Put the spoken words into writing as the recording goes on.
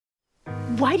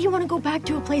Why do you want to go back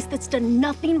to a place that's done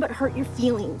nothing but hurt your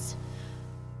feelings?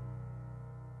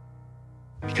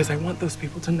 Because I want those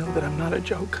people to know that I'm not a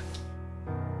joke.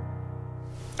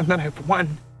 And that I've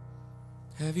won.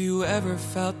 Have you ever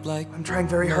felt like I'm trying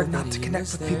very hard not to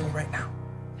connect with people right now.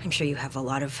 I'm sure you have a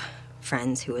lot of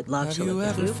friends who would love to live with you.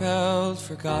 Have you ever felt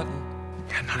forgotten?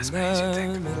 Yeah, not as many as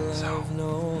you think. So,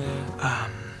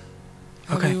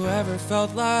 okay. Have you ever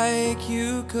felt like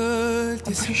you could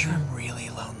I'm pretty sure I'm really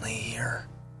lonely here.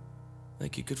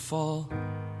 Like you could fall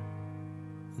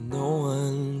and no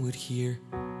one would hear.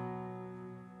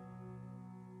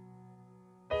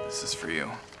 This is for you.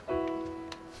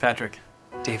 Patrick.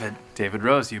 David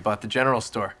Rose, you bought the general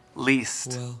store.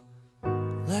 Leased. Well,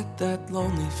 let that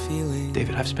lonely feeling.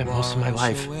 David, I've spent most of my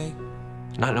life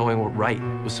not knowing what right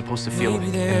was supposed to feel like,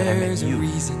 and Maybe then I met there's a you,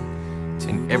 reason to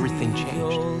and everything believe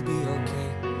changed. you'll be okay.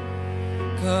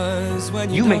 'Cause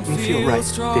when You make don't me feel right,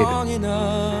 strong David.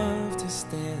 enough to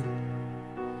stand,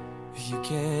 you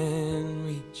can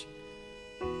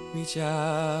reach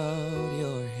out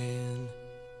your hand.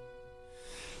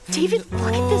 David,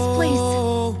 look at this place.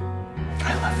 I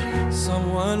love you.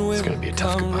 Someone will It's gonna be a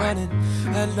tough come goodbye. running,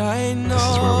 and I know This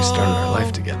is where we started our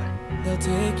life together. they'll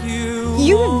take you.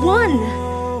 You won.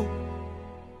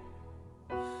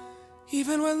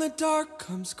 Even when the dark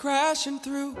comes crashing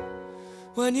through,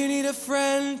 when you need a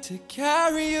friend to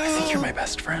carry you, I think you're my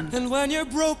best friend. and when you're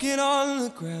broken on the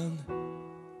ground,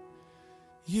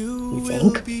 you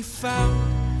will think? be found.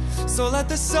 So let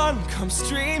the sun come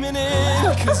streaming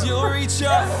in, 'cause you'll reach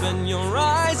up and you'll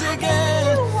rise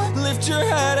again. Lift your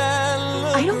head and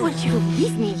look. I don't want you to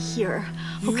leave me here,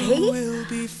 okay? You will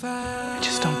be found. I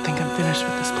just don't think I'm finished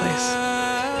with this place.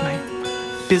 My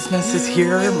business is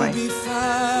here. My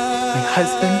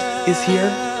husband is here.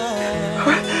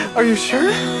 Are you sure?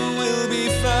 You will be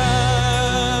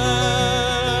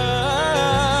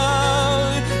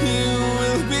found. You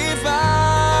will be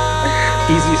found.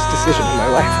 Easiest decision in my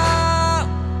life.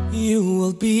 You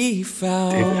will be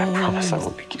found. David, I promise I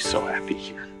will make you so happy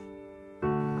here.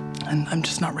 And I'm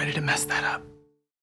just not ready to mess that up.